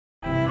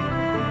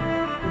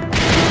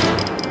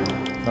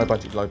No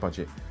budget, low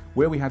budget.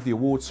 Where we had the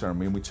award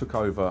ceremony and we took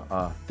over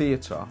a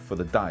theatre for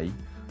the day,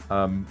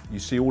 you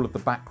see all of the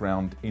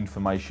background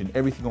information,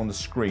 everything on the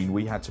screen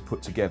we had to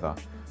put together.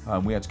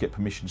 We had to get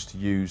permissions to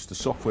use the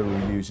software we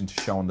were using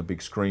to show on the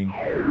big screen,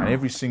 and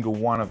every single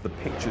one of the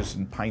pictures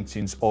and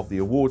paintings of the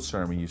award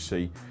ceremony you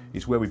see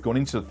is where we've gone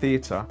into the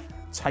theatre,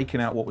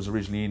 taken out what was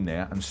originally in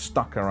there and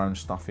stuck our own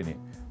stuff in it.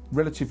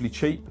 Relatively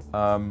cheap.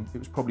 It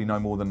was probably no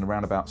more than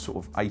around about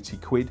sort of 80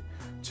 quid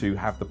to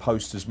have the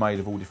posters made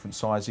of all different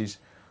sizes.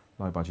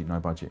 Low budget, no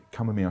budget.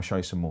 Come with me, I'll show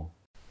you some more.